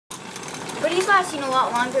But he's lasting a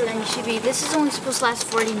lot longer than he should be. This is only supposed to last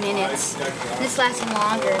 40 minutes. This lasting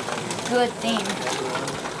longer. Good thing.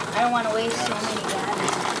 I don't want to waste so many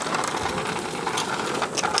batteries.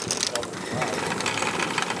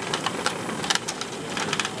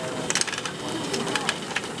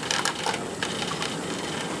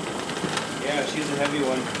 Yeah, she's a heavy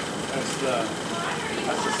one. That's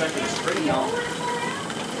the second spring now.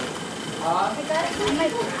 I got it in my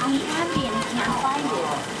brown candy and I can't find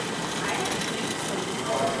it.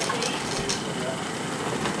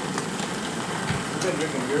 You've been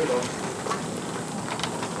drinking beer though.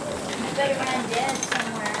 I bet it ran dead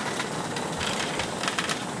somewhere.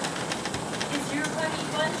 Is your honey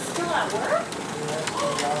bun still at work?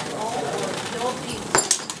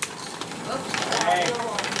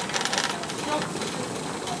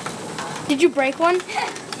 Did you break one?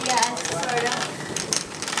 Yeah, sort of.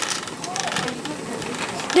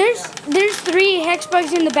 There's 3 hex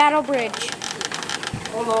bugs in the battle bridge.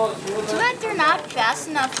 Too bad they're not fast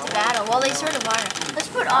enough to battle. Well, they sort of are. Let's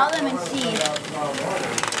put all of them and see.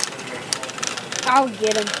 I'll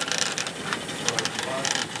get them.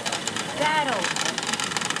 Battle.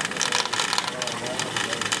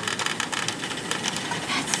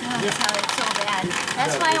 That sucks how it's so bad.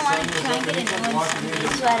 That's why I wanted to try and get a new one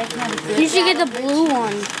so that I can have a good You should get the battle blue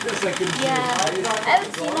one. Yeah, I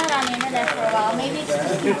haven't seen that on the internet for a while. Maybe it's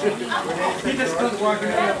just He just comes walking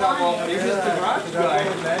in with that wall. He's just the garage guy.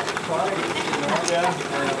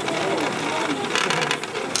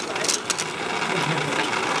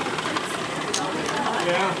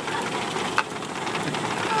 Yeah.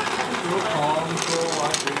 So calm, so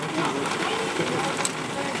watching.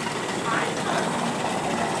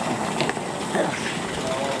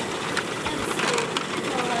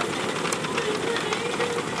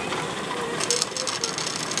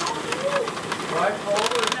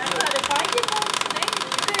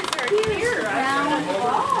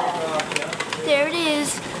 There it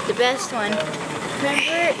is, the best one.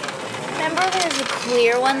 Remember there's a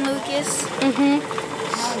clear one, Lucas?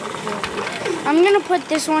 I'm gonna put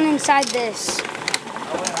this one inside this.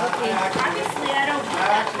 Okay.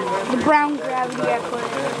 The brown gravity I put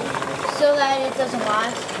it. So that it doesn't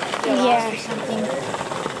lost? Yeah. Or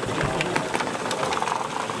something.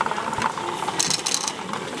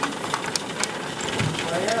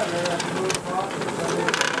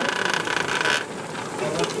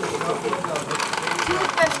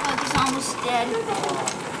 Toothbrush milk is almost dead.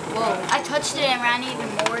 Whoa, I touched it and ran even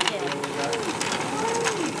more dead.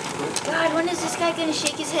 God, when is this guy gonna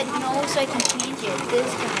shake his head no so I can change it?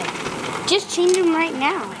 This guy. Just change them right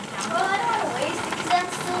now. Well, I don't want to waste it because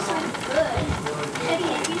that's still so good.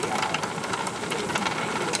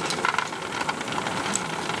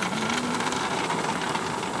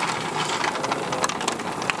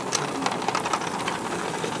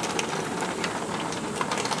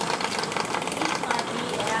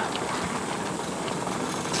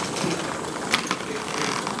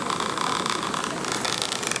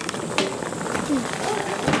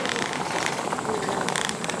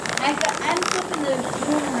 I'm flipping the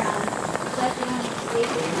room around so I can stay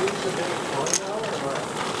there.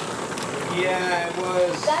 Yeah, it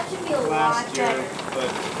was That should be a lot last year, better. but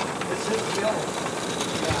it's just still.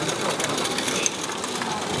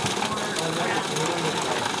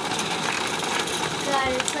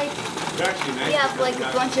 God, it's like It's actually nice. we have like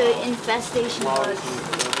a bunch of infestation bugs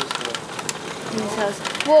in this house.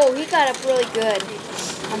 Whoa, he got up really good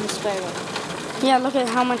on the spiral. Yeah, look at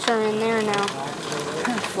how much are in there now.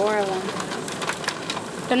 4 of them.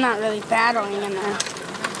 They're not really battling in there.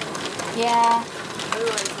 Yeah.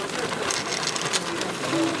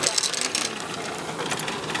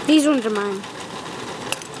 These ones are mine.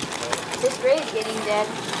 This gray is getting dead.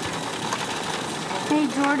 Hey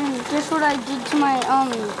Jordan, guess what I did to my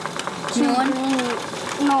New one?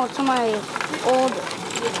 no, to my old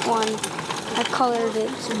one. I colored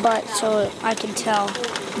its butt so I can tell.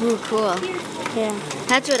 Ooh, cool. Yeah.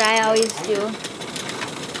 That's what I always do.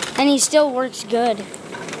 And he still works good.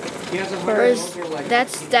 He has a Where's,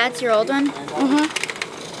 that's your old one?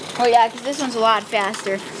 Mm-hmm. Oh yeah, because this one's a lot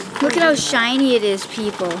faster. Look at how shiny it is,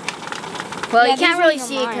 people. Well, Yeah, you can't these really ones are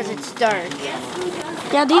see it because mine. it's dark.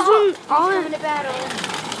 Yeah, these ones, Coming to battle.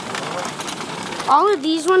 all of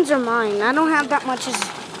these ones are mine. I don't have that much as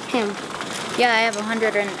him. Yeah, I have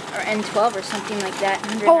 112 or something like that.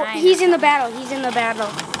 109. Oh, he's in the battle. He's in the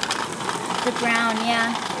battle. The brown,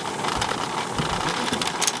 yeah.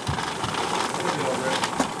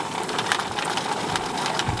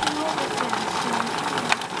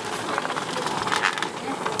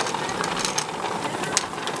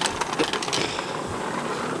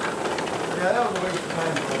 Yeah, that was a waste of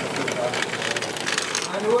time.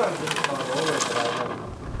 I knew it. I'm just about over, but I have.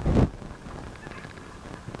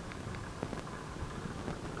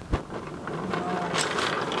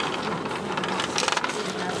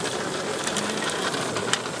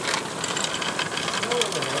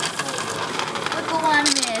 Look who won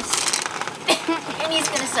this. And he's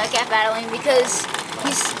gonna suck at battling because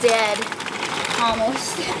he's dead.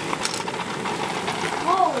 Almost.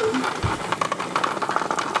 Whoa.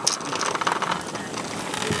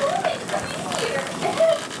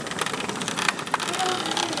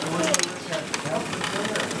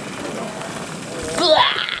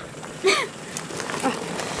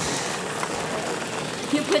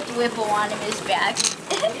 You put the Whipple on him, his back.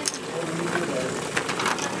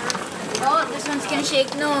 Oh, this one's gonna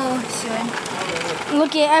shake no soon.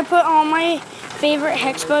 Look it, I put all my favorite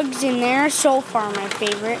hex bugs in there, so far my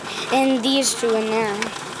favorite, and these two in there.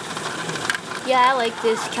 Yeah, I like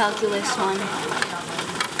this calculus one.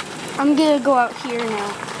 I'm gonna go out here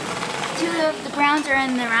now. Two of the browns are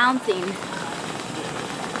in the round theme.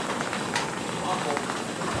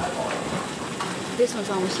 This one's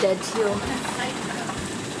almost dead too.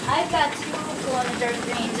 I've got two glow-in-the-dark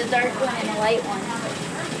greens, a dark one and a light one.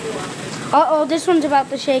 Uh-oh, this one's about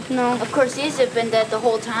to shake no. Of course, these have been dead the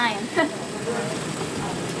whole time.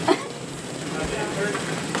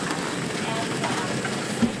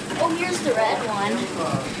 Oh, here's the red one.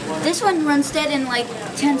 This one runs dead in like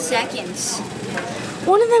 10 seconds.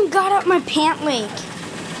 One of them got up my pant leg.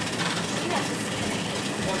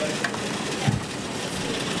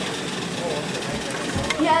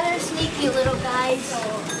 Yeah, they're sneaky little guys.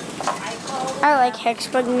 I like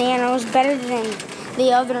Hexbug Nanos better than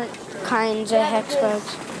the other kinds of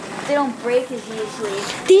Hexbugs. They don't break as easily.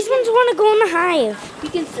 These ones want to go in the hive. You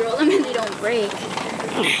can throw them and they don't break.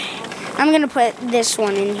 I'm going to put this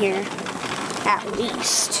one in here, at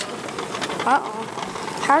least. Uh-oh.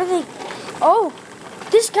 How do they... Oh,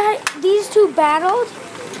 this guy, these two battled,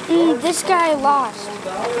 and this guy lost.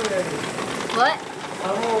 What?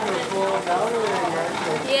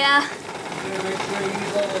 Yeah.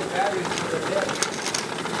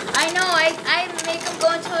 I know, I make them go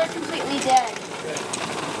until they're completely dead.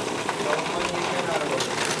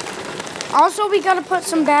 Also, we got to put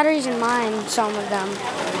some batteries in mine, some of them.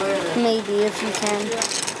 Maybe, if you can.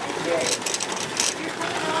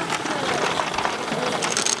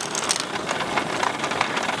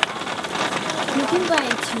 You can buy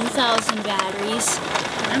 2,000 batteries.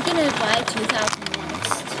 I'm going to buy 2,000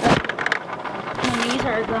 next. When these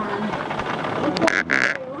are gone.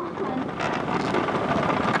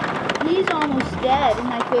 He's almost dead.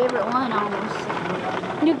 My favorite one, almost.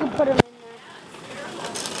 You can put them in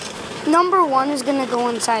there. Number one is going to go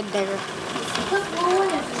inside there. The blue one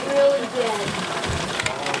is really dead.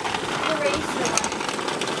 The racer one.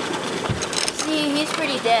 See, he's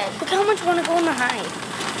pretty dead. Look how much want to go in the hive.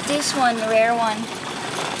 This one, the rare one.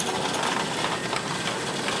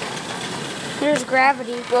 There's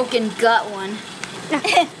Gravity. Broken gut one.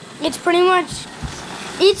 It's pretty much...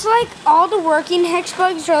 It's like all the working hex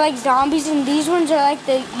bugs are like zombies, and these ones are like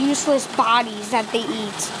the useless bodies that they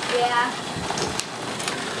eat. Yeah.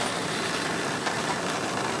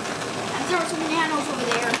 I throw some bananas over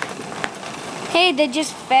there. Hey, they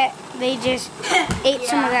just ate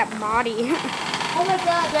some of that body. Oh my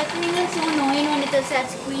god, that thing is so annoying when it does that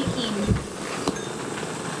squeaking.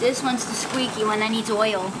 This one's the squeaky one that needs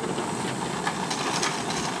oil.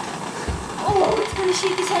 Oh, it's gonna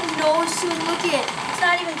shake his head and nose soon. Look it. It's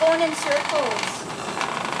not even going in circles.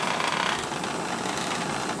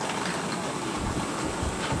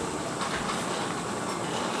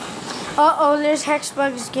 Uh-oh, there's hex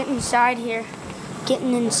bugs getting inside here.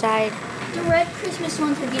 Getting inside. The red Christmas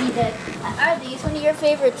ones are getting dead. Are these one of your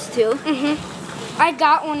favorites too? Mm-hmm. I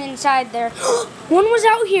got one inside there. One was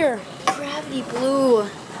out here. Gravity blue.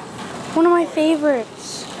 One of my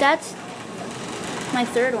favorites. That's my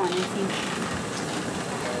third one, I think.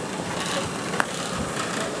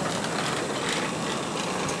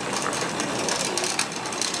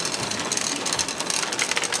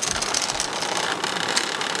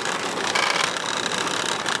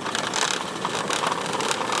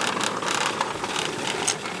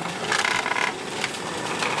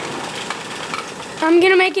 I'm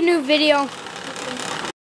gonna make a new video.